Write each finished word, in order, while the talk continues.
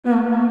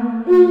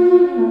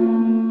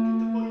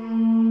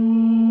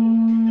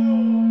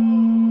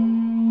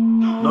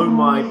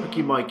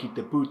piki mai ki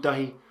te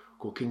pūtahi,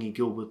 ko Kingi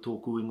Gilbert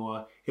tōku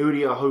ingoa, he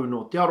uri a hau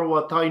no Te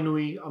Aroa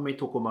Tainui a me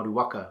toko maru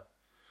waka.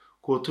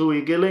 Ko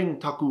Tui Gilling,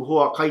 taku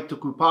hoa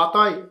kaituku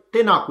pātai,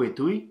 tēnā koe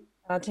Tui.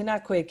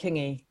 Tēnā koe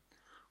Kingi.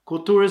 Ko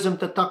Tourism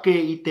Te Take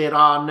I te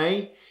rā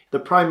nei, the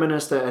Prime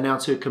Minister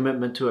announced her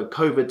commitment to a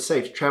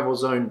COVID-safe travel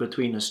zone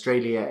between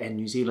Australia and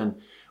New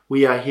Zealand.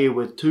 We are here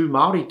with two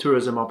Māori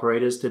tourism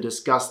operators to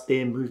discuss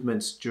their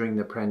movements during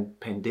the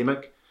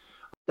pandemic.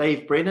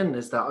 Dave Brennan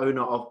is the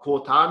owner of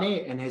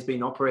Kōtane and has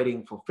been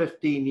operating for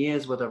 15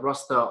 years with a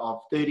roster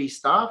of 30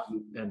 staff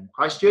in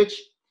Christchurch.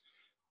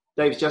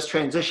 Dave's just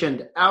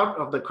transitioned out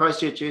of the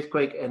Christchurch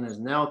earthquake and is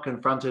now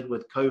confronted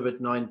with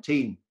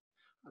COVID-19.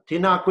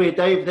 Tēnā koe,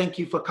 Dave. Thank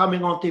you for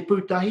coming on Te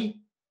Pūtahi.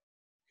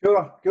 Kia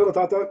ora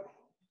tātou.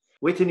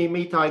 Wetini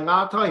Mitai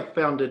Ngātai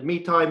founded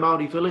Mitai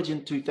Māori Village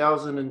in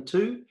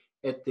 2002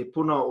 at Te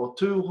Puna o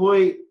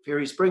Tūhoi,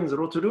 Ferry Springs,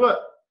 Rotorua.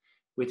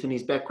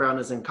 Wetini's background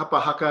is in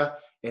kapahaka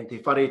and Te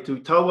Whare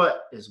Tūtaua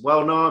is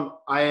well known.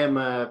 I am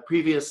a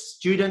previous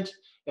student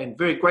and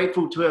very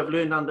grateful to have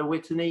learned under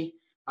Wetini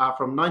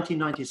from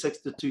 1996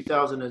 to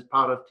 2000 as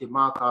part of Te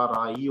Mātāra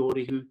I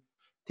Orehu.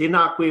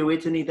 Tēnā koe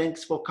Wetini,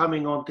 thanks for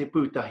coming on Te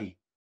Pūtahi.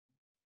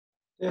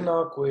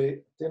 Tēnā koe,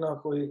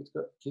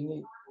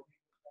 Kingi.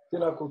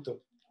 Tēnā koutou.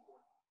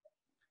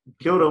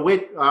 Kia ora,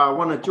 Wet. I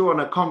want to draw on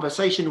a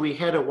conversation we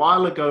had a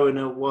while ago, and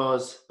it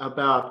was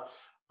about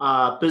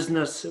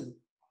business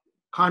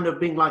kind of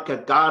being like a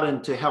garden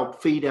to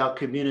help feed our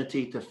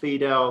community, to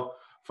feed our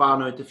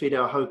whānau, to feed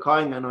our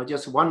haukainga. And I'm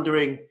just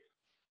wondering,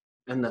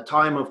 in the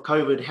time of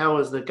COVID, how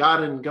is the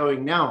garden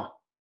going now?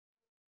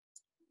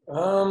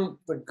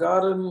 The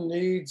garden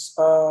needs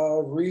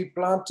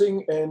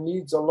replanting and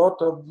needs a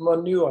lot of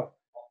manure.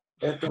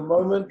 At the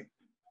moment,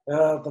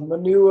 the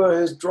manure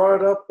has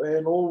dried up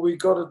and all we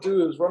got to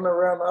do is run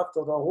around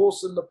after the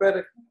horse in the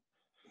paddock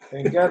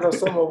and gather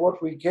some of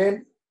what we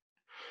can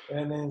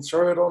and then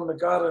throw it on the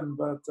garden.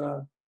 But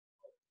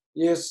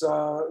yes,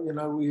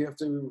 we have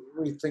to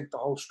rethink the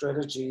whole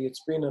strategy.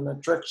 It's been an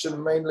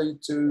attraction mainly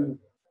to,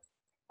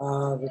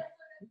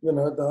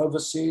 the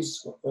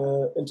overseas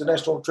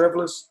international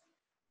travellers.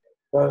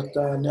 But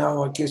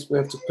now I guess we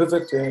have to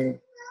pivot and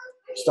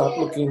start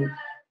looking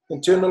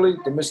internally,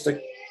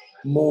 domestic,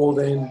 more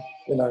than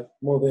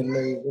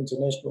the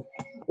international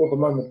for the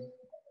moment.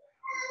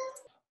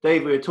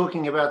 Dave, we were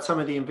talking about some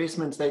of the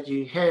investments that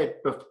you had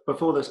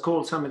before this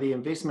call, some of the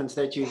investments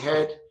that you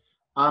had.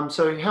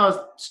 So how's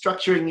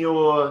structuring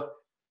your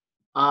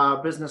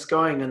business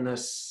going in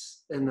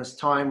this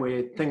time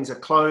where things are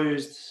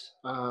closed,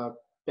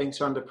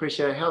 banks are under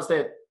pressure? How's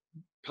that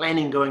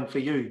planning going for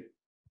you?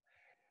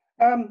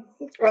 I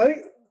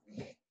think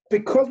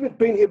because we've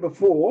been here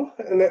before,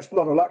 and that's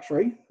not a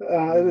luxury,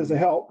 it is a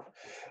help,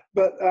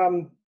 but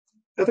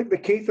I think the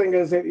key thing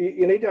is that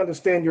you need to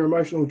understand your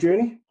emotional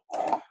journey.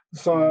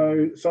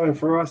 So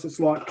for us, it's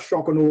like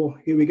shock and awe.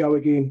 Here we go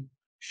again,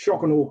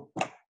 shock and awe.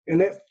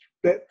 And that's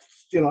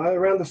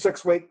around the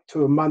 6 week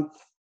to a month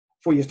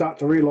before you start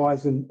to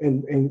realise and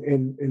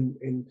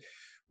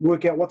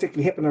work out what's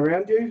actually happening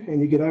around you, and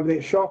you get over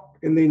that shock,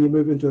 and then you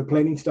move into a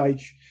planning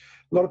stage.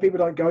 A lot of people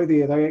don't go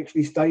there. They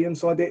actually stay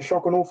inside that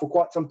shock and awe for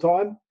quite some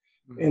time,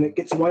 and it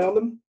gets away on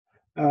them.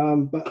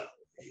 But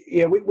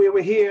yeah, we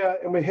were here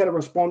and we had a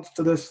response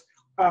to this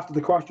after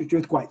the Christchurch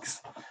earthquakes.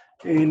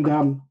 And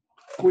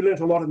we learnt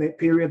a lot in that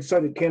period,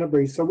 so did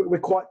Canterbury. So we're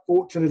quite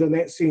fortunate in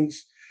that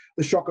sense.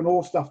 The shock and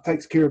awe stuff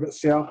takes care of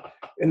itself,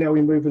 and now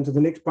we move into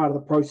the next part of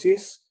the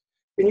process.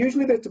 And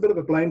usually that's a bit of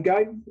a blame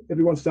game.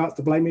 Everyone starts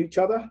to blame each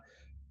other.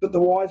 But the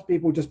wise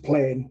people just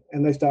plan,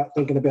 and they start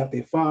thinking about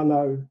their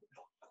whānau,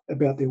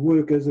 about their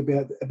workers,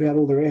 about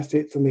all their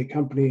assets and their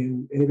company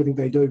and everything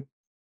they do.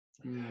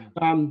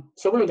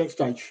 So we're at that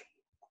stage.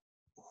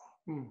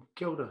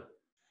 Kia ora.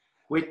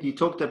 Wet, you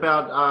talked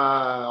about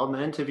on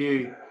the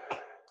interview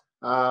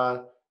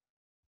some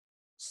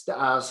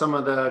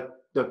of the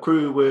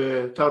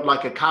crew felt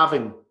like a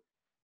carving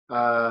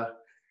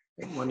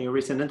in one of your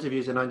recent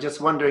interviews, and I'm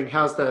just wondering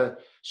how's the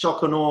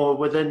shock and awe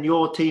within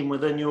your team,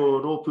 within your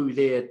rōpū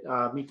there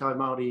at Mitai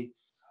Māori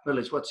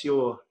Village? What's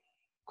your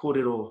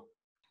kōrero?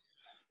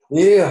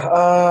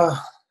 Yeah,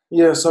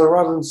 so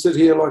rather than sit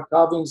here like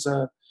carvings,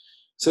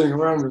 sitting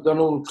around, we've done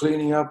all the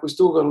cleaning up. We've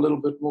still got a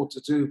little bit more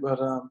to do, but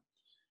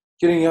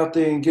getting out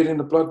there and getting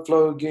the blood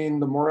flow again,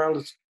 the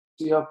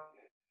morality up,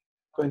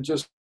 and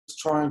just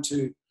trying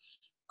to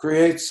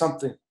create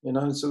something,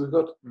 So we've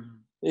got,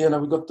 we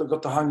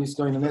got the hangis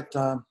going in that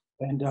time,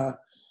 and I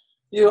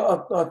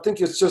think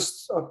it's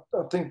just,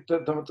 I think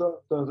that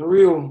the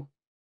real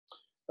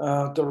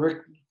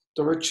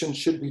direction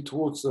should be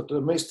towards the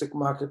domestic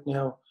market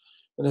now,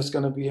 and that's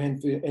going to be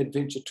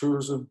adventure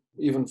tourism,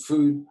 even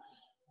food.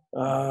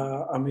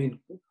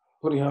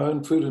 Putting our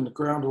own food in the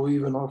ground, or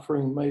even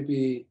offering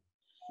maybe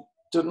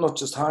not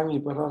just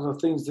hangi, but other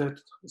things that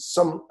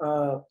some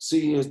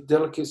see as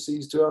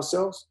delicacies to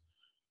ourselves.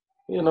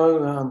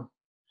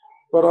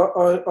 But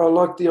I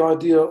like the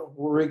idea,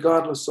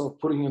 regardless of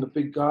putting in a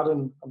big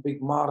garden, a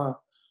big mara,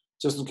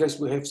 just in case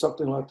we have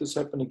something like this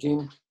happen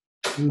again.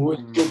 We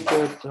get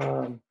that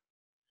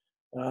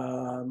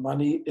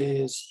Money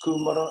is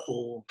kumara,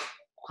 or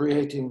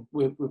creating.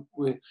 We've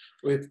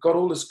got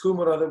all this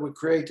kumara that we're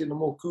creating. The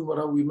more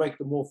kumara we make,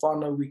 the more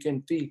whānau we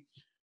can feed.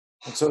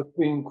 And so it's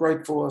been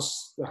great for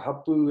us, the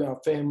hapu, our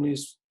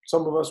families.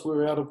 Some of us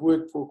were out of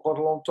work for quite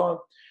a long time.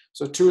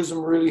 So tourism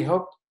really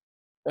helped.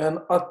 And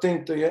I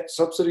think the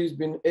subsidy has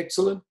been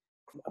excellent.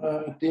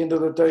 At the end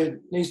of the day,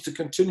 it needs to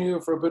continue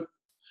for a bit,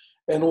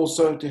 and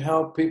also to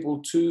help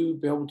people to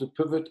be able to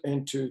pivot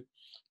and to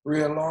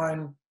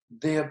realign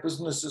their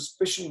businesses,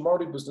 especially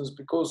Māori business,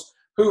 because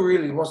who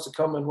really wants to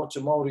come and watch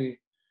a Māori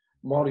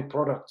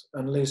product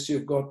unless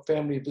you've got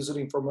family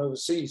visiting from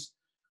overseas?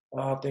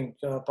 I think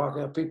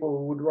Pākehā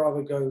people would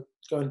rather go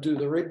and do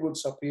the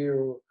redwoods up here,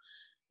 or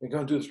go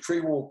and do the tree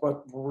walk,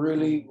 but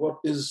really what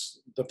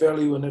is the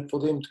value in it for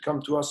them to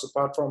come to us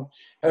apart from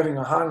having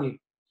a hangi?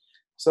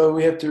 So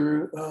we have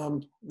to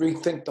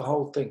rethink the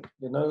whole thing,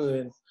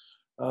 and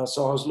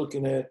so I was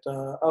looking at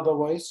other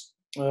ways.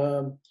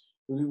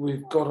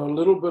 We've got a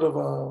little bit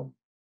of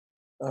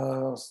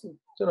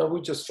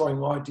we're just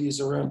throwing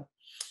ideas around,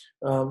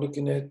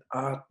 looking at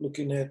art,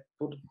 looking at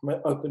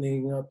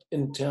opening up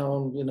in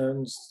town,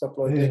 and stuff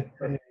like that.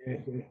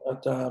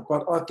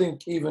 But I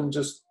think even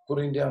just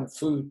putting down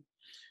food,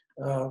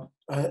 but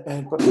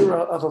there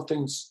are other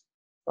things.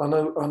 I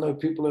know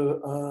people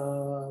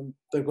are,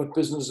 they've got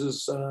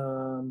businesses,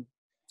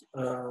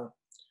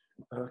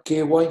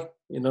 Careway,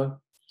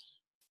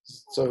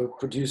 so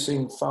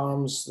producing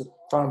farms,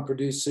 farm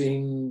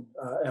producing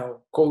our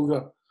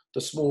koura,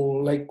 the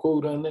small lake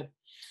koura in it.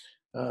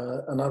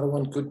 Another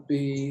one could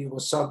be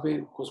wasabi,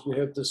 because we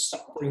have this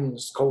spring,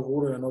 this cold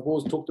water, and I've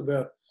always talked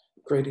about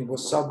creating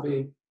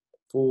wasabi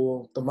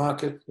for the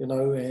market,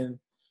 and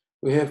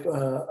we have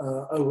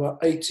over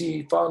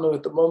 80 whānau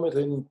at the moment,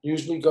 and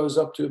usually goes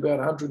up to about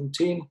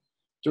 110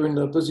 during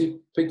the busy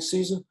peak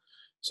season.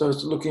 So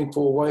it's looking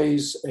for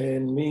ways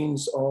and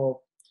means of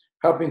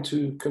helping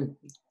to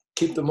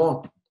keep them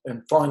on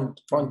and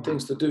find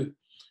things to do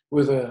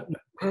with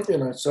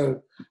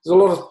so there's a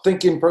lot of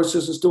thinking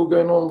processes still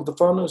going on with the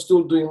whānau,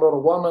 still doing a lot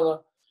of wānanga,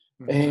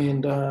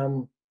 and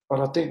but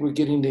I think we're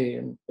getting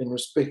there in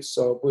respects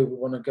of where we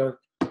want to go.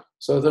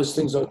 So those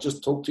things I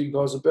just talked to you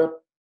guys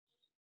about.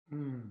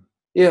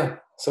 Yeah,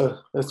 so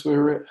that's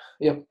where we're at.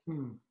 Yep.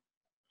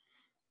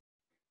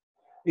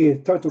 Yeah,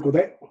 total with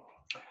that.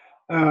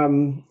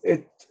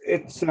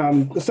 It's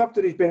the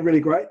subsidy's been really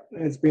great.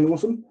 It's been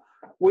awesome.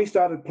 We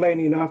started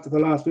planning after the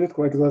last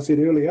earthquake, as I said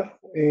earlier,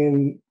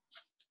 and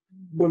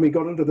when we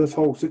got into this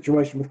whole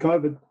situation with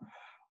COVID,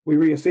 we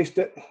reassessed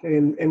it,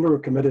 and we were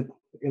committed.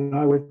 We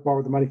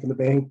borrowed the money from the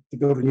bank to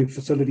build a new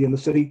facility in the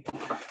city.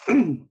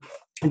 And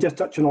just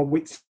touching on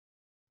what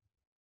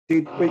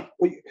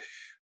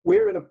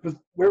we're in a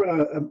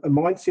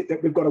mindset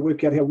that we've got to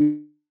work out how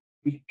we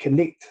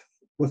connect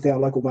with our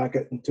local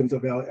market in terms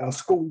of our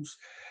schools,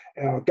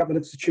 our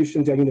government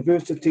institutions, our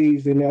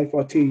universities, and our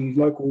FIT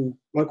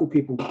local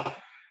people.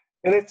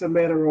 And that's a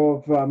matter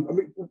of,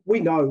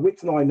 we know,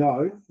 Wits and I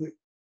know, that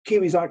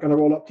Kiwis aren't going to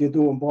roll up to your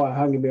door and buy a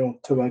hangi meal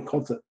to a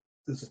concert.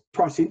 This is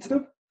price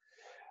sensitive,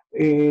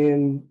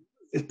 and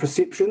it's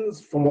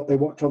perceptions from what they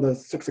watch on the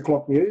 6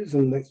 o'clock news,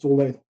 and that's all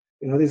they,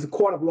 there's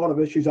quite a lot of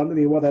issues under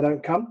there why they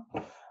don't come.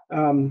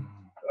 And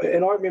I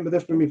remember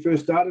this when we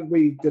first started,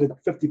 we did a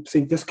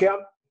 50%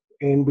 discount,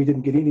 and we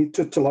didn't get any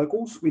to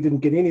locals. We didn't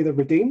get any of them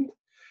redeemed.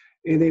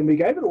 And then we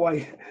gave it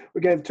away.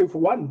 We gave 2 for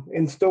 1,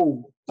 and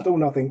still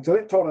nothing. So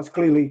that told us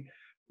clearly,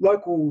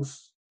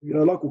 locals,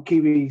 local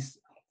Kiwis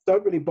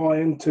don't really buy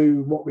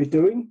into what we're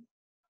doing,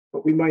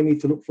 but we may need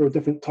to look for a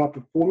different type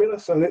of formula.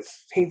 So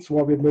that's hence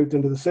why we've moved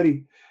into the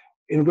city.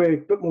 And we're a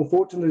bit more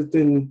fortunate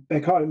than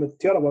back home at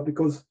Te Arawa,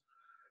 because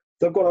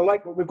they've got a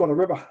lake, but we've got a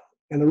river,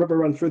 and the river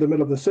runs through the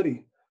middle of the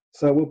city.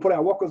 So we'll put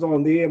our walkers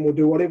on there, and we'll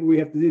do whatever we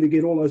have to do to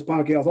get all those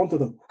Pākehās onto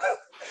them.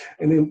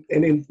 and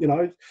then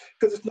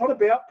because it's not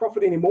about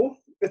profit anymore.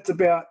 It's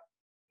about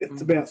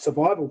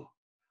survival.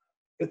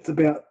 It's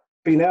about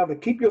being able to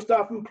keep your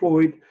staff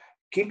employed,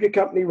 keep your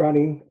company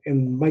running,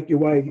 and make your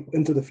way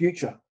into the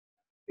future.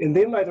 And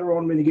then later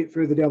on, when you get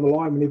further down the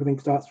line, when everything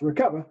starts to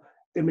recover,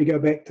 then we go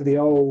back to the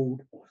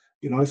old,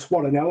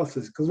 SWOT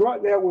analysis. Because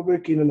right now we're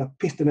working in a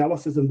pest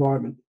analysis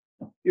environment.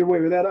 You're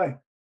aware of that, eh?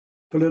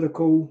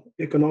 Political,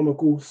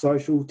 economical,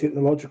 social,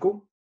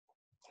 technological.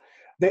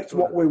 That's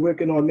what we're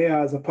working on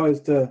now, as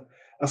opposed to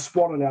a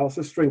SWOT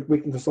analysis, strength,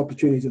 weakness,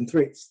 opportunities, and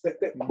threats.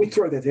 We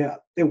throw that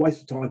out. They're a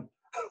waste of time.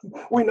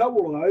 We know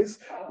all of those.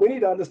 We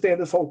need to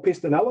understand this whole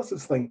pest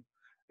analysis thing.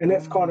 And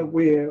that's kind of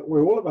where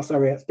all of us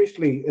are at,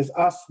 especially as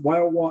us,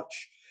 Whale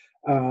Watch,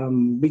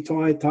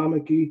 Mitai,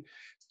 Tamaki.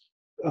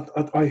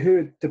 I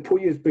heard Te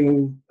Puia's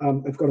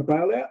have got a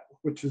bailout,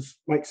 which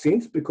makes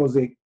sense because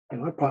they're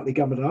partly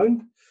government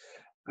owned.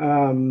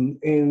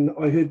 And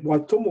I heard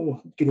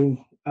Waitomo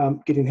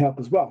getting help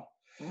as well.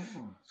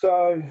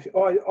 So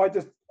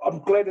I'm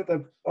glad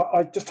that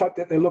I just hope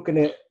that they're looking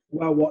at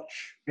Whale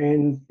Watch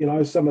and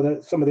some of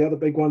the other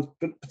big ones,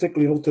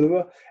 particularly in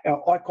Aotearoa,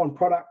 our Icon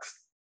products.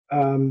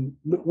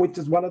 Which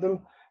is one of them.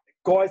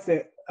 Guys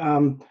that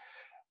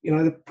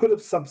they put a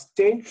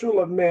substantial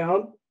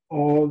amount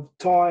of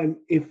time,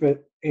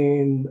 effort,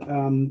 and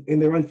in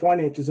their own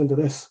finances into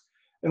this.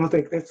 And I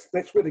think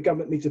that's where the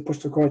government needs to push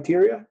the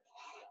criteria.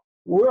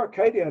 We're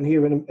okay down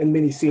here in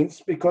many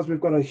sense because we've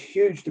got a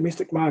huge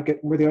domestic market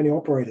and we're the only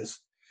operators.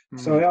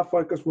 So our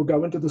focus will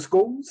go into the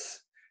schools,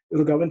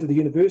 it'll go into the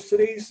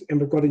universities, and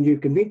we've got a new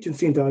convention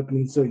centre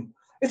opening soon.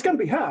 It's going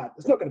to be hard.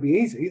 It's not going to be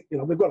easy.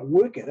 We've got to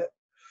work at it,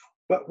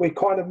 but we're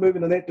kind of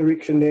moving in that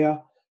direction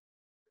now.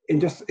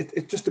 And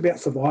it's just about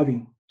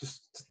surviving,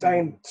 just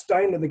staying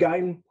in the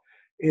game,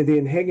 and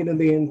then hanging in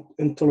there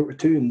until it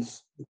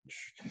returns.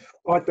 Which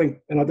I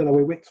think, and I don't know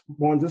where Wett's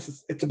mind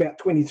is, it's about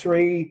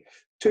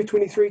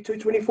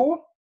 224.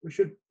 We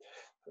should,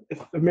 if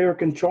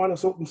America and China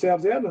sort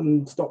themselves out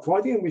and stop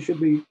fighting, we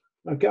should be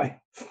okay.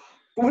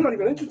 But we're not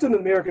even interested in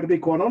America, to be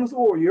quite honest,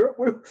 or Europe.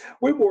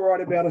 We're more right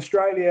about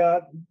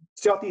Australia,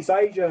 Southeast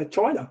Asia,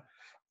 China.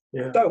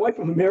 Yeah. Stay away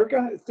from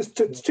America.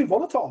 It's too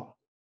volatile.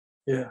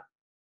 Yeah.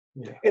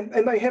 And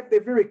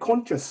they're very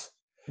conscious.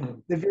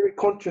 They're very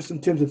conscious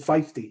in terms of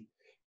safety.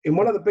 And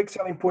one of the big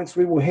selling points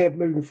we will have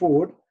moving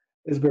forward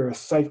is we're a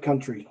safe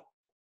country.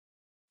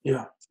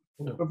 Yeah.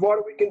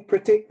 Provided we can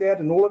protect that,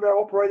 and all of our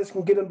operators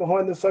can get in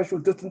behind the social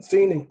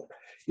distancing, and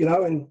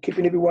and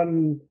keeping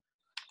everyone,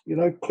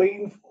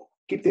 clean,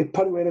 keep their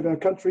putty out of our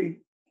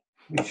country,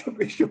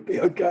 we should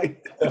be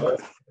okay.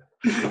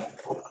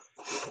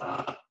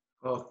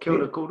 Kia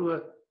ora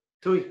korua,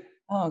 Tui.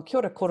 Oh, kia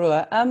ora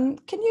korua.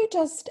 Can you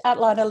just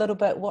outline a little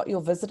bit what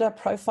your visitor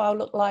profile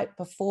looked like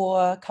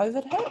before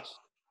COVID hit?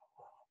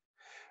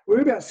 We're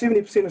about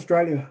 70%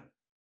 Australia,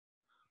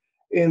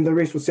 and the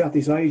rest was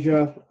Southeast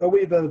Asia.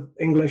 We have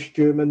English,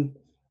 German,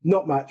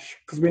 not much,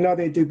 because we know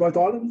they do both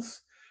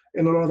islands,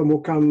 and a lot of them will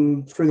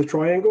come through the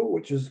Triangle,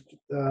 which is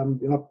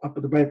up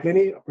at the Bay of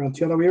Plenty, up around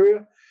Te Alo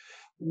area.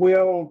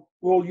 We'll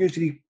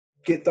usually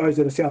get those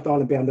that are South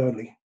Island bound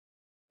only,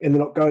 and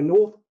they're not going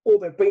north, or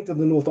they've been to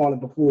the North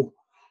Island before.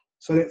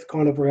 So that's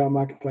kind of where our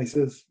marketplace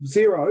is.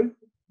 Zero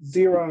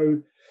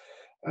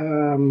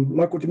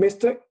local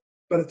domestic,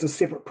 but it's a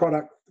separate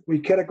product. We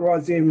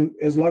categorise them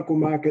as local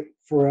market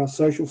for our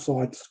social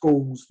side,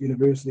 schools,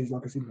 universities,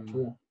 like I said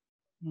before.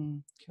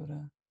 Kia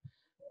ora.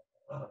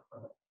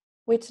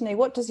 Wetini,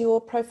 what did your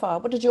profile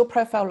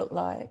look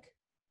like?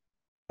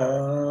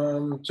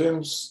 In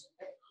terms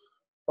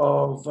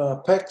of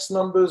PAX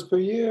numbers per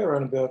year,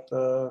 around about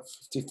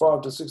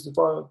 55 to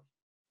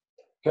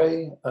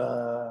 65K.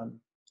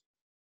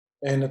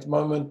 And at the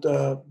moment,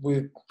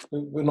 we're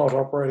not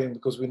operating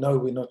because we know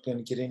we're not going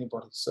to get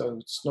anybody. So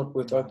it's not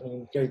worth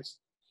opening the gates.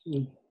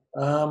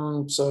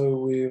 So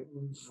we're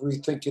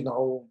rethinking the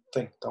whole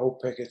thing, the whole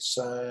package.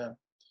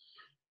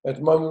 At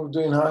the moment, we're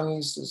doing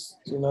hangis,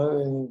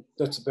 and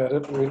that's about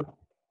it, really.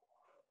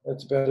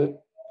 That's about it.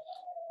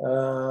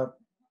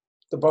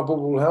 The bubble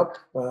will help.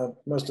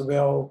 Most of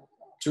our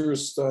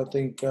tourists, I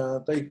think,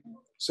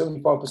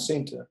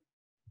 75%.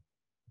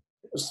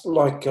 It's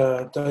like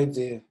Dave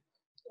there.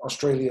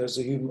 Australia is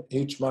a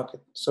huge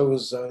market. So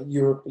is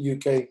Europe,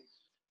 UK, a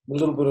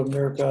little bit of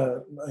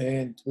America,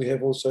 and we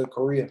have also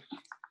Korea.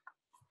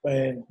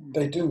 And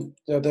they either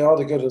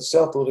go to the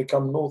south or they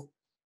come north.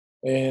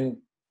 And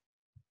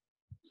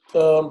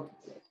I'd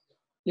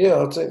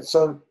say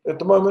so. At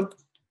the moment,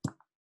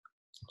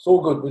 it's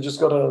all good. We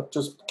just got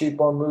to keep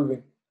on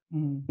moving.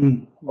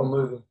 On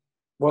moving.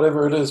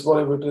 Whatever it is,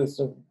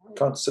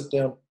 can't sit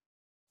down.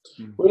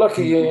 We're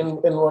lucky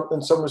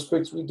in some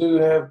respects. We do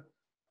have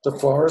the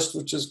forest,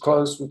 which is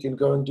close. We can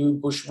go and do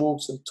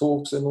bushwalks and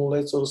talks and all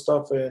that sort of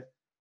stuff. And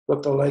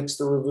got the lakes,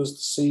 the rivers,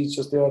 the seas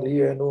just out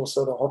here, and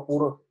also the hot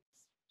water.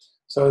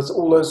 So it's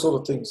all those sort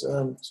of things.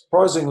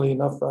 Surprisingly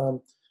enough,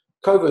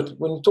 COVID.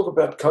 When you talk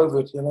about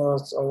COVID,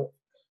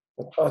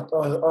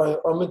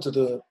 I'm into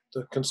the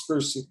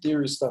conspiracy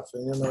theory stuff,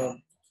 and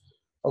I'm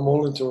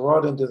all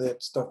right into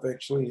that stuff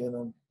actually.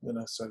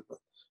 So but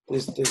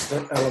there's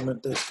that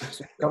element that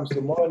comes to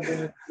mind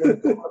when you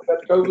talk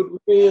about COVID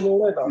with me and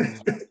all that.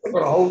 I've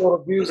got a whole lot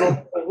of views on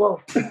it as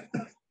well.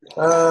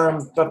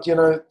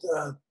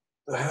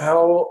 But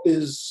how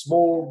is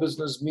small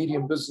business,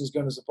 medium business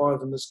going to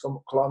survive in this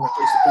climate?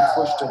 Is a big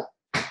question.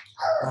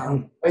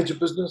 Major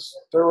business,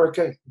 they're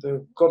okay.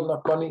 They've got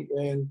enough money,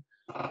 and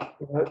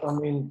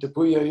Te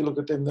Puia, you look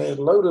at them, they're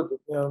loaded.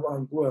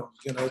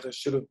 They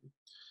should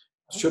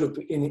have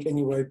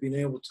anyway been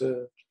able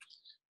to,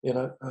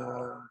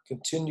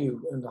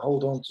 continue and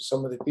hold on to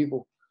some of the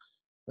people.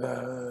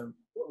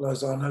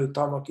 As I know,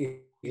 Tamaki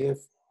here,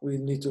 we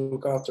need to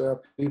look after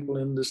our people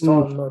in this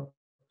time,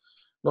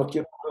 not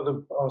get rid of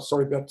them.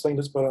 Sorry about saying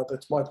this, but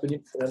that's my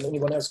opinion. And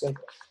anyone else can,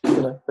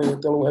 they'll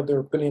all have their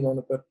opinion on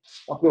it. But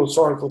I feel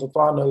sorry for the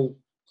whānau,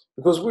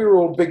 because we were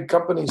all big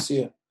companies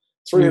here,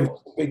 three of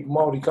us big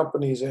Māori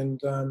companies,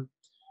 and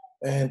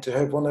to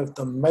have one of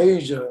the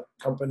major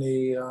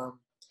company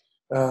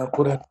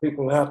put our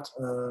people out,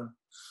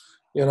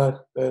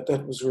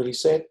 that was really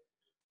sad.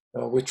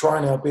 We're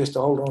trying our best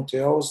to hold on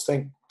to ours.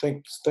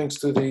 Thanks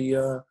to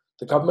the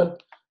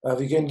government. If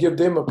you can give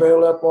them a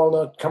bailout, why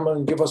not come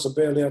and give us a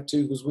bailout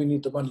too? Because we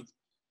need the money.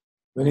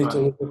 We need to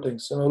look at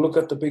things. Look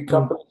at the big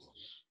companies.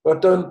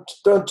 But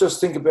don't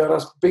just think about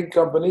us big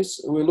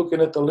companies. We're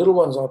looking at the little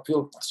ones. I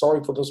feel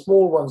sorry for the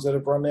small ones that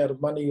have run out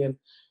of money and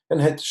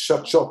had to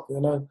shut shop, you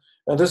know.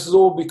 And this is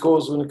all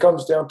because when it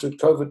comes down to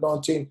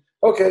COVID-19,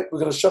 okay, we're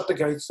going to shut the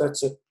gates,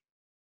 that's it.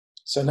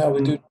 So now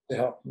we do need to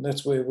help, and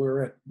that's where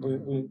we're at.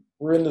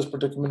 We're in this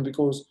predicament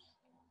because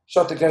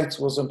shut the gates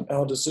wasn't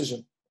our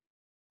decision.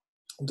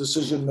 A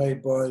decision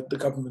made by the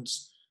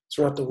governments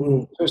throughout the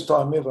world. First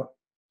time ever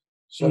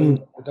shutting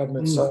down the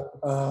government.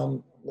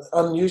 So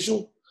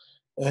unusual,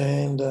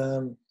 and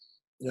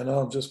you know,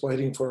 I'm just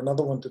waiting for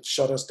another one to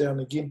shut us down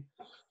again.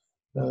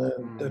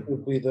 That will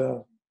be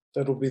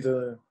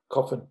the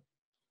coffin.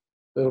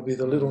 That'll be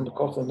the lid on the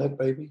coffin, that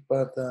baby.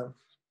 But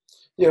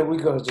yeah, we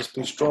got to just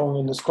be strong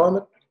in this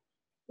climate,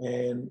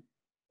 and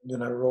you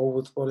know, roll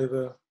with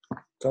whatever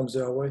comes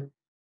our way.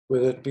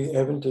 Whether it be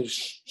having to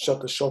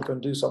shut the shop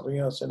and do something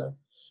else, you know,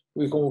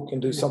 we all can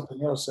do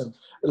something else and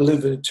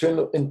live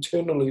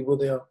internally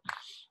with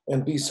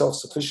and be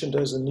self-sufficient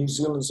as a New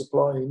Zealand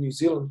supplier in New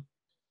Zealand.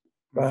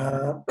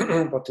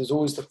 But there's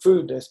always the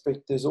food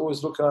aspect. There's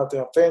always looking after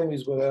our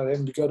families without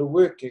having to go to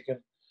work. You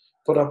can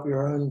put up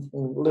your own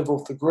and live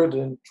off the grid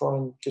and try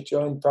and get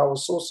your own power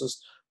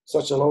sources.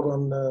 Such a lot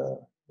on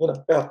you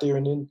know, out there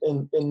in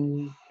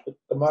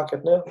the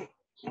market now.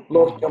 A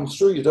lot comes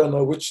through. You don't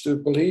know which to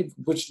believe,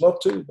 which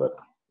not to. But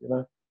you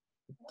know,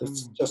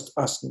 it's just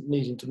us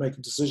needing to make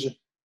a decision.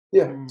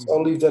 Yeah, so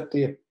I'll leave that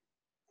there.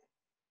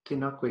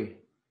 Tinakwe.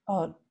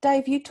 Oh,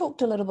 Dave, you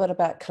talked a little bit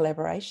about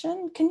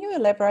collaboration. Can you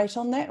elaborate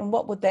on that? And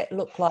what would that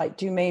look like?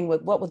 Do you mean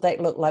what would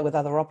that look like with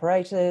other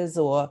operators,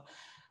 or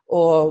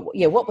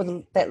yeah, what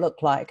would that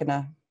look like in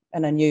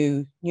a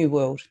new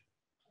world?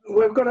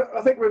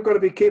 I think we've got to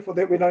be careful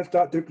that we don't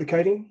start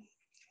duplicating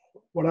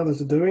what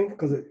others are doing,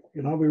 because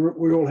you know,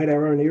 we all had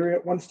our own area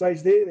at one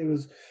stage. There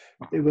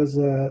was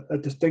a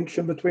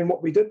distinction between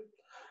what we did.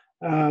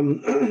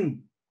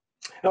 And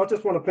I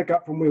just want to pick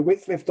up from where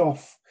Wes left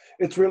off.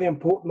 It's really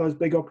important, those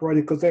big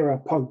operators, because they're our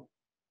PO.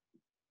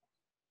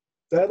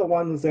 They're the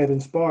ones that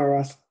inspire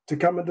us to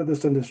come into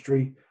this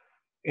industry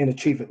and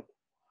achieve it,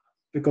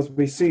 because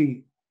we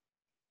see,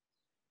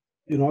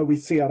 you know, we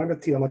see our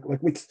rangatia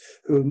like Wes,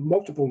 who are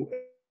multiple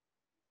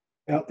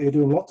out there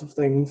doing lots of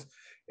things,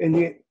 and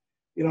yet,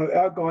 you know,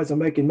 our guys are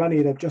making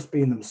money out of just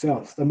being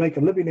themselves. They're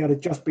making a living out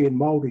of just being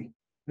Māori.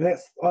 And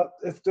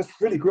it's just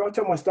really great. I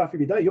tell my staff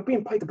every day, you're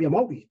being paid to be a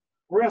Māori.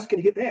 Where else can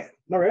you get that?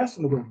 Nowhere else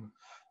in the world.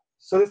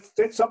 So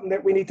that's something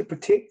that we need to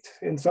protect,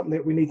 and something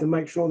that we need to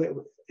make sure that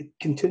it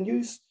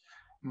continues,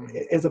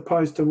 as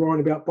opposed to worrying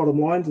about bottom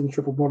lines and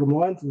triple bottom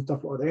lines and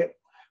stuff like that.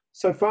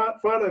 So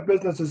whānau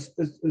business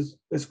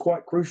is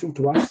quite crucial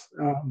to us,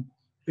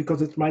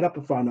 because it's made up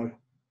of whānau.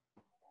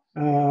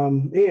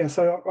 Yeah,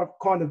 so I've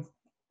kind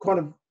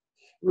of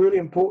really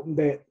important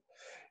that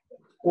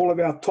all of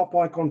our top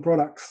icon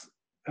products,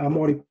 our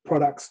Māori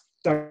products,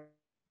 don't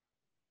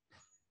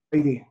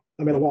be there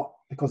no matter what,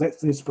 because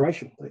that's the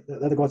inspiration.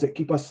 They're the guys that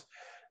keep us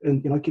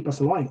in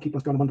line, keep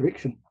us going in one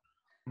direction.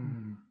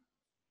 And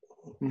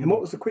what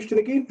was the question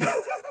again?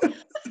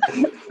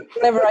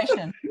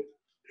 Collaboration.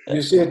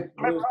 You said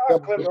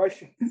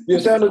collaboration. You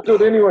sounded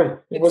good anyway.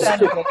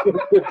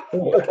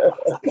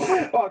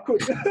 Oh,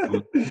 good.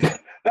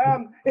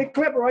 And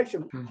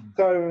collaboration.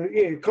 So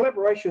yeah,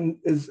 collaboration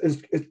is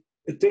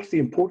it's actually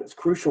important. It's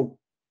crucial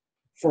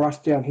for us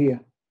down here.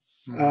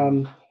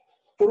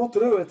 For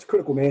Rotorua, it's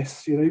critical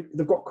mass. You know,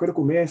 they've got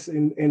critical mass,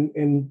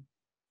 and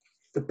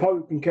the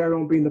PO can carry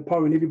on being the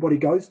PO, and everybody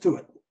goes to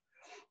it.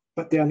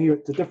 But down here,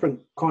 it's a different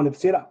kind of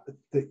setup.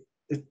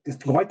 It's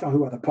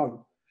Ngaitahu are the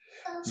PO.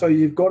 So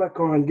you've got to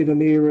kind of get in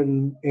there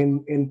and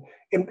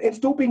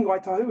still be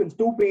Ngaitahu and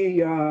still be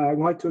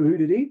Ngaitahu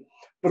Huriri,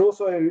 but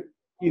also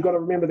you've got to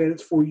remember that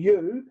it's for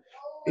you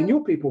and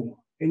your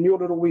people in your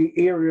little wee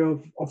area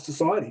of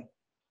society.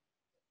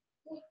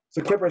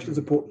 So collaboration is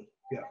important.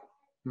 Yeah.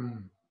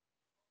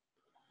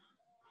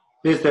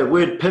 There's that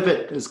word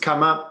pivot has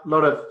come up. A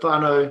lot of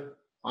whānau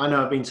I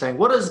know have been saying,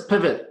 what is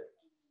pivot?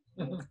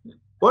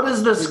 What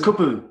is this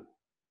kupu?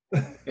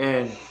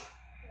 And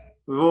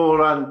we've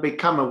all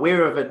become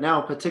aware of it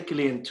now,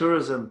 particularly in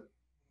tourism.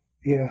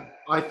 Yeah.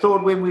 I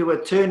thought when we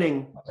were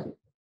turning,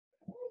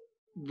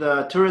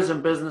 the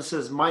tourism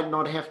businesses might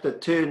not have to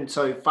turn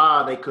so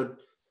far. They could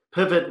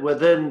pivot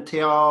within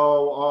te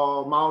ao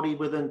or Māori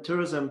within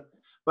tourism.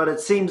 But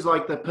it seems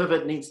like the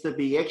pivot needs to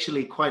be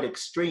actually quite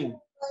extreme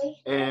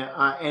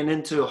and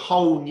into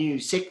whole new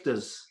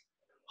sectors,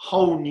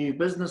 whole new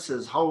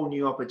businesses, whole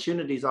new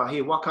opportunities. I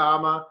hear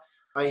wakaama,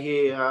 I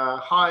hear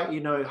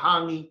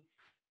hangi.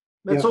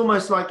 It's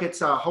almost like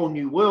it's a whole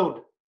new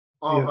world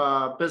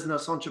of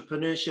business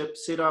entrepreneurship,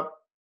 set up,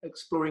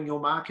 exploring your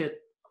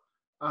market.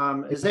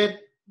 Do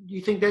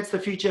you think that's the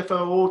future for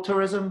all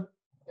tourism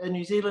in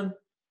New Zealand,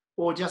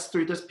 or just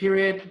through this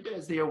period?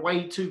 Is there a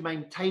way to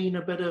maintain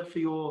a bit of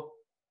your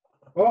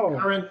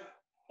current?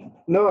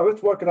 No,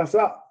 it's woken us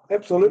up.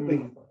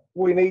 Absolutely.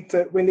 We need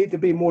to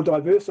be more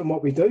diverse in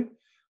what we do.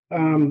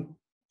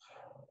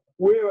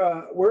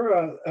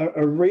 We're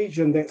a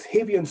region that's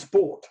heavy in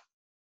sport.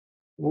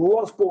 A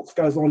lot of sports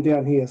goes on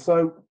down here.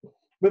 So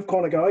we've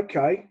kind of go,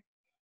 okay,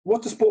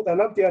 what's the sport they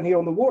love down here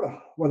on the water?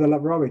 Well, they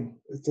love rowing.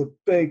 It's a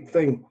big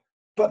thing,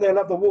 but they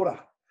love the water.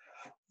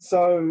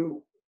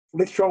 So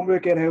let's try and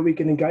work out how we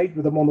can engage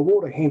with them on the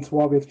water, hence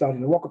why we're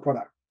starting the rocket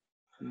product.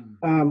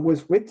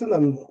 With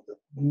Wet'suwet'en,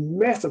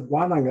 massive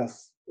wānanga,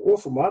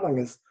 awesome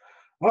wānangas.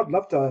 I'd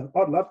love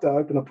to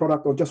open a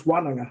product on just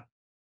wānanga.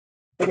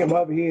 Bring them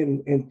over here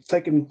and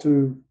take them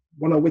to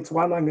one of Wet's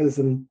wānangas,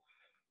 and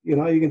you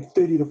get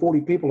 30 to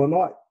 40 people a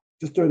night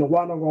just doing a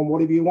wānanga on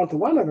whatever you want the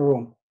wānanga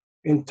on,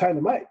 and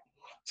tailor-made.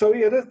 So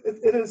yeah,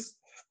 it is.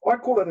 I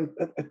call it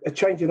a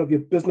changing of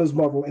your business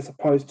model as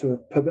opposed to a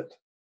pivot.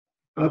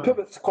 A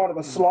pivot's kind of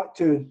a slight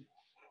turn,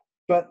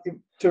 but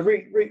to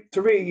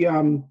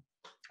redesign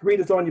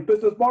your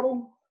business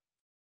model,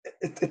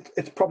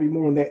 it's probably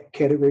more in that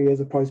category as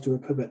opposed to a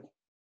pivot.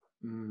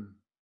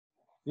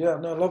 Yeah,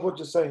 no, I love what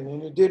you're saying,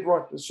 and you're dead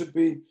right. It should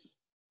be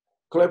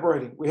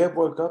collaborating. We have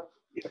woke up,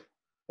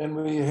 and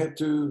we have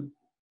to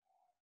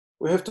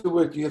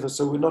work together.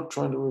 So we're not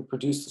trying to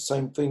reproduce the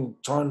same thing,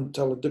 trying to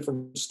tell a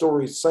different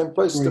story, same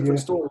place, different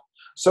story.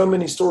 So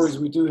many stories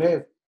we do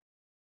have.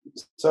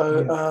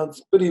 So it's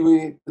a pity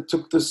it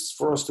took this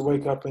for us to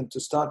wake up and to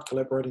start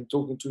collaborating,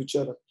 talking to each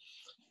other.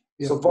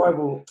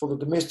 Survival for the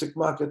domestic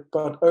market,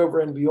 but over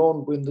and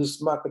beyond, when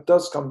this market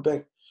does come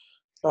back,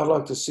 I'd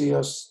like to see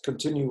us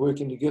continue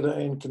working together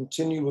and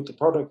continue with the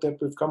product that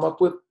we've come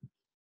up with,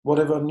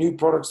 whatever new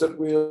products that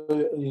we're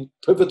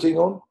pivoting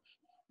on.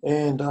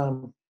 And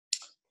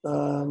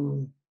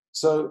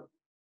so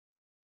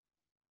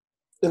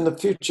in the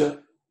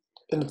future,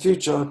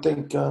 I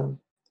think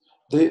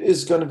there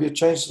is going to be a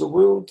change to the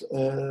world.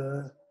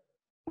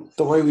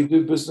 The way we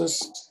do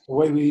business, the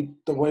way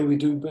we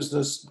do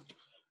business,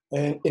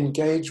 and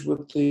engage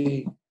with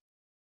the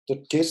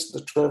guest,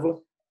 the traveller,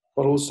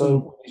 but also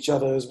with each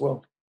other as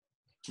well.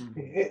 And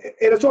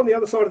it's on the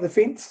other side of the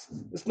fence.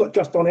 It's not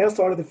just on our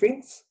side of the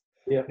fence.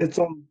 Yeah, it's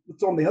on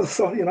the other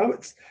side.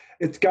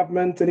 It's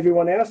government and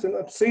everyone else, and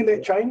I've seen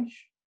that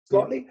change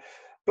slightly.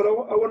 But I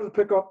wanted to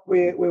pick up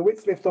where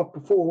Wet's left off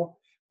before.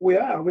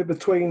 We're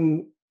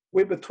between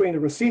a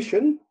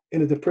recession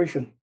and a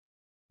depression.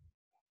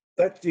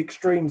 That's the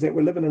extremes that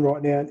we're living in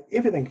right now, and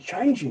everything's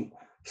changing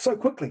so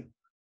quickly.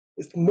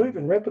 It's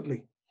moving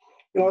rapidly.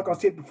 Like I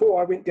said before,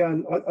 I went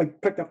down, I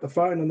picked up the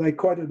phone and they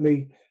quoted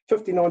me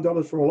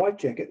 $59 for a life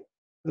jacket.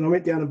 And I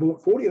went down and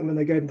bought 40 of them and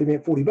they gave them to me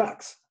at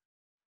 $40.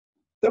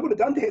 They would have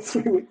done that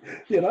 3 weeks,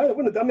 they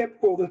wouldn't have done that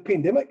before the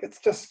pandemic. It's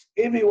just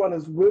everyone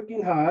is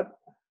working hard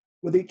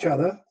with each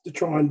other to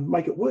try and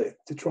make it work,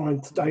 to try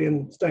and stay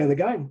in the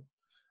game.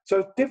 So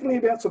it's definitely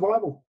about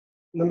survival.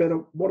 No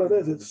matter what it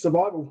is, it's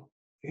survival.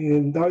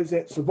 And those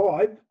that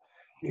survive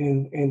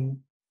and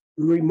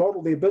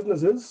remodel their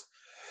businesses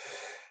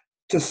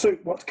to suit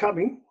what's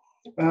coming,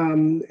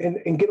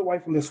 and get away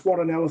from the SWOT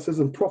analysis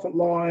and profit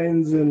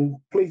lines and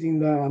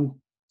pleasing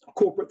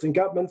corporates and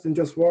governments, and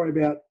just worry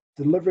about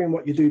delivering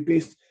what you do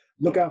best.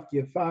 Look after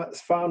your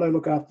whānau,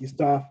 look after your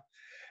staff,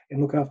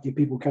 and look after your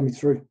people coming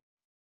through.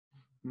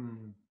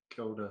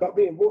 But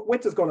man,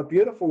 Wets has got a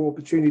beautiful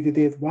opportunity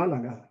there with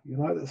wānanga.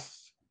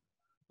 This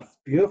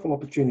beautiful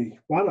opportunity,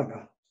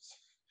 wānanga,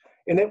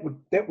 and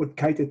that would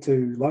cater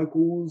to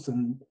locals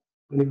and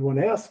everyone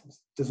else.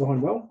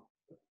 Designed well.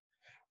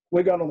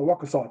 We're going on the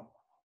walker side,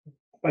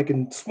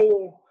 making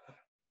small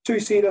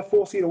 2-seater,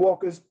 4-seater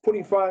walkers,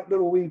 putting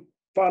little wee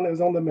whānaus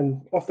on them,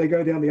 and off they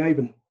go down the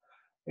Avon.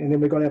 And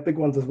then we've got our big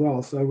ones as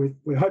well. So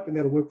we're hoping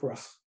that'll work for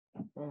us.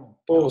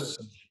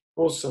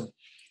 Awesome.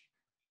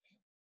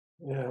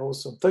 Yeah,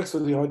 awesome. Thanks for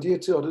the idea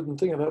too. I didn't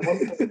think of that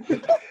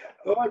one.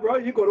 All right, bro,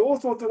 you've got all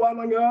sorts of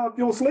wānanga up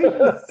your sleeve.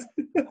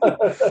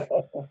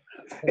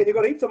 And you've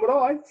got heaps of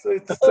marae. So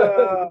it's,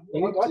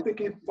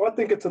 I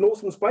think it's an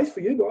awesome space for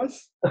you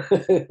guys.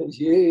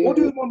 Yeah. We'll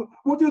do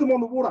them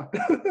on the water.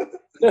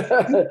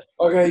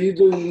 Okay, you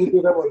do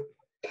that one.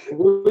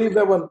 We'll leave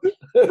that one.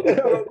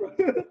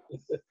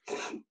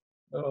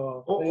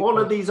 All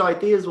of these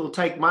ideas will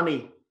take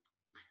money.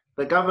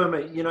 The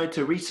government,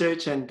 to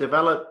research and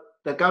develop,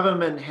 the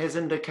government has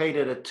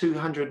indicated a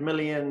 $200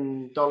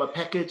 million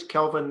package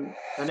Kelvin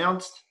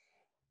announced.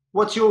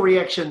 What's your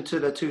reaction to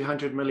the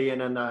 $200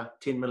 million and the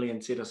 $10 million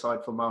set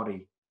aside for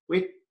Māori?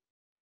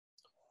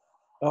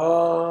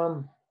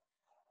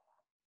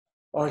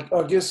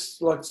 I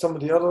guess like some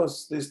of the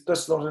others,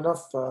 that's not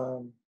enough.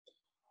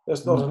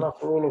 That's not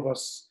enough for all of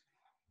us.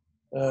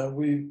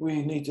 We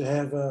need to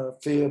have a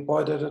fair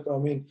bite at it. I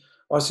mean,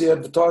 I see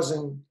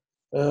advertising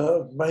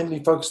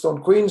mainly focused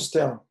on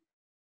Queenstown.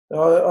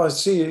 I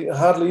see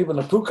hardly even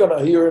a pukana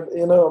here.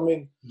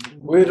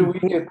 Where do we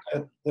get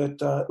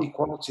that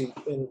equality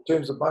in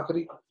terms of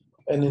marketing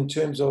and in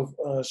terms of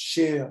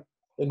share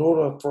in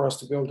order for us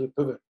to be able to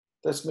pivot?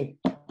 That's me.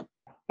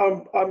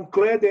 I'm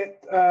glad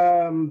that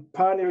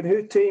Pānia and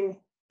her team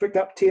picked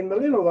up 10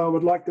 million, although I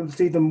would like them to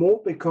see them more,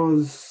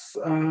 because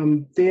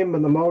them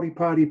and the Māori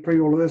Party pre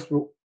all of this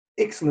were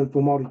excellent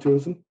for Māori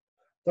tourism.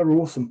 They were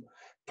awesome.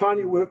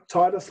 Pānia worked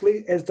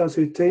tirelessly, as does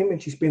her team,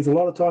 and she spends a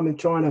lot of time in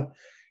China.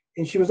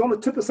 And she was on the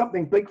tip of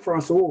something big for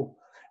us all.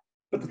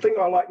 But the thing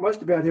I like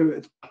most about here,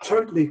 it's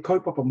totally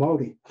kaupapa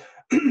Māori.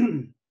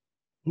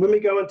 When we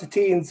go into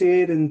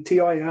TNZ and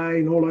TIA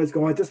and all those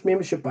guys, it's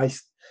membership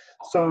based.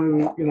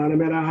 So, you know, no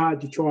matter how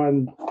hard you try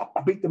and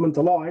beat them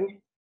into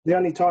line, the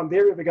only time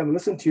they're ever going to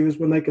listen to you is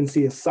when they can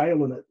see a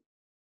sale in it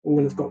or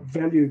when it's got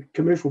value,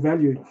 commercial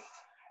value.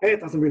 And it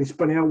doesn't really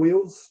spin our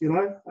wheels, you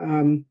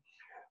know.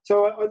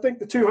 So I think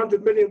the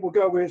 200 million will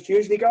go where it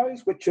usually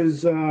goes, which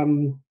is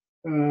TNZ,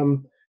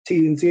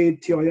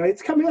 TIA.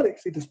 It's come out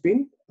actually to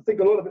spend. I think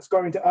a lot of it's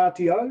going to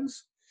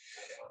RTOs,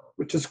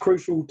 which is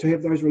crucial to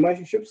have those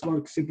relationships,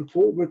 like I said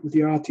before, work with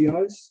the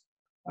RTOs.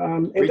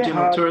 And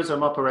Regional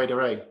tourism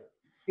operator, eh?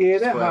 Yeah,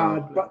 they're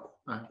hard, but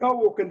I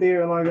walk in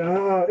there and I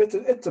go,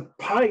 it's a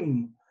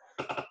pain.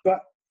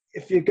 But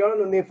if you're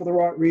going in there for the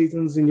right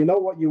reasons and you know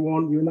what you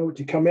want, you know what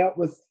you come out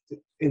with,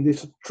 and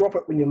just drop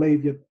it when you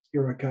leave,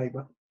 you're okay.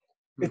 But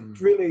it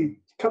really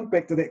comes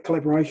back to that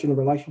collaboration and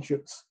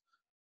relationships.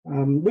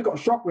 We got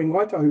a shock when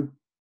Waitohu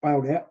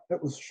bailed out.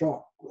 That was a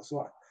shock. It was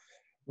like,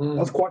 I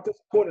was quite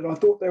disappointed. I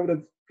thought they would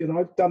have, you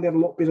know, done that a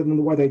lot better than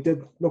the way they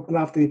did, looking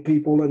after their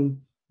people, and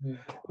it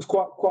was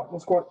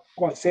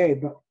quite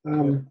sad. But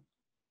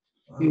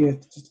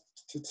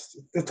it's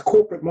a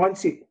corporate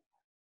mindset.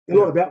 They're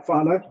not about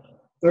whānau,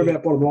 they're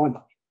about bottom line.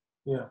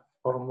 Yeah,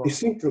 bottom line. They're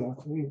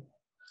centralised.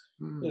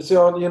 You see,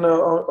 I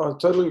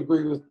totally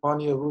agree with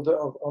Pania. I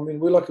mean,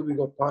 we're lucky we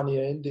got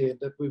Pania in there,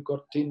 that we've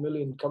got 10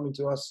 million coming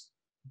to us,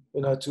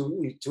 you know,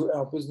 to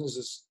our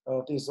businesses.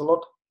 There's a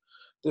lot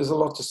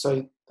to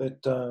say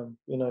that,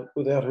 you know,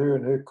 without her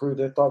and her crew,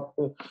 that type,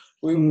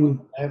 we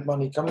wouldn't have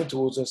money coming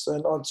towards us.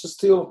 And I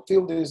just feel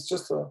there's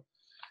just you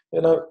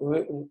know,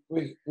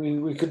 we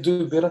could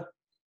do better.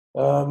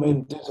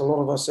 And there's a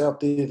lot of us out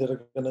there that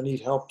are going to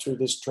need help through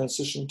this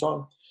transition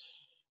time.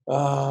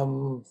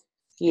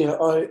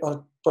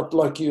 But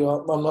like you,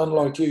 I'm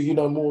unlike you. You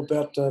know more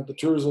about the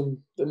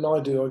tourism than I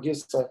do. I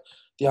guess the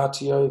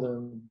RTO,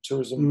 the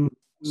Tourism New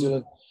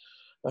Zealand.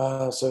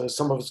 So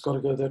some of it's got to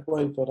go that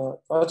way. But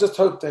I just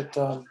hope that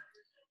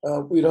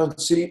we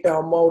don't see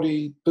our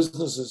Māori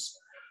businesses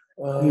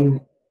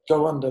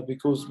go under,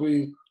 because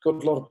we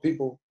got a lot of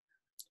people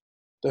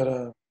that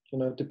are, you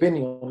know,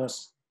 depending on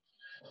us.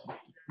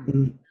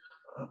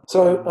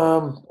 So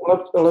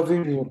I'll have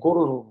you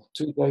kōrero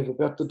too, Dave,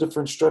 about the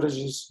different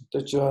strategies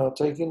that you are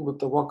taking with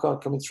the waka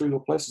coming through your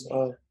place.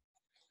 Sorry,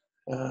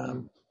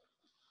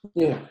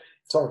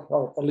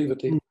 I'll leave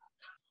it there.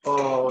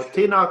 Oh,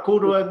 tēnā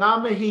kōrua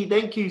ngā mihi.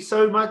 Thank you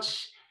so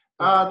much,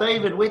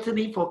 David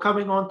Wetani, for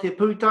coming on Te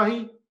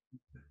Pūtahi.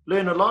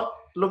 Learn a lot.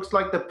 Looks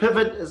like the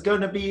pivot is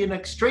going to be an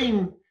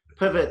extreme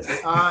pivot,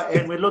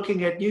 and we're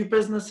looking at new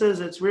businesses.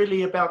 It's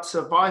really about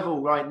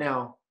survival right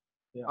now.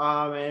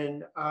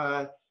 And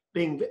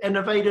being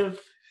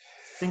innovative,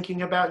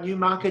 thinking about new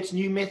markets,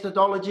 new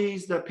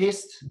methodologies, the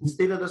pest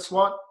instead of the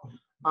SWAT,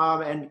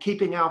 and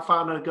keeping our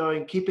whānau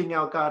going, keeping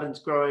our gardens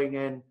growing,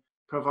 and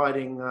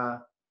providing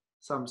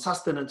some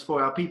sustenance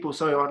for our people.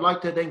 So I'd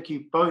like to thank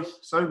you both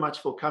so much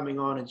for coming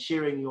on and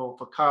sharing your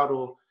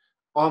whakaaro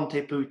on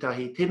Te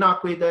Pūtahi. Tēnā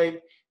koe,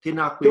 Dave.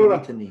 Tēnā koe,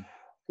 Wetani.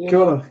 Kia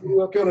ora.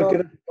 Kia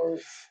ora.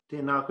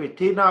 Tēnā koe,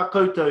 tēnā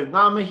koutou,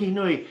 ngā mihi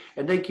nui.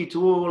 And thank you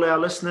to all our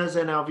listeners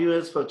and our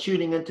viewers for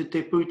tuning into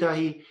Te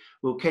Pūtahi.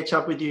 We'll catch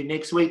up with you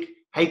next week.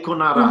 Hei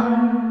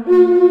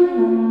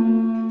konara.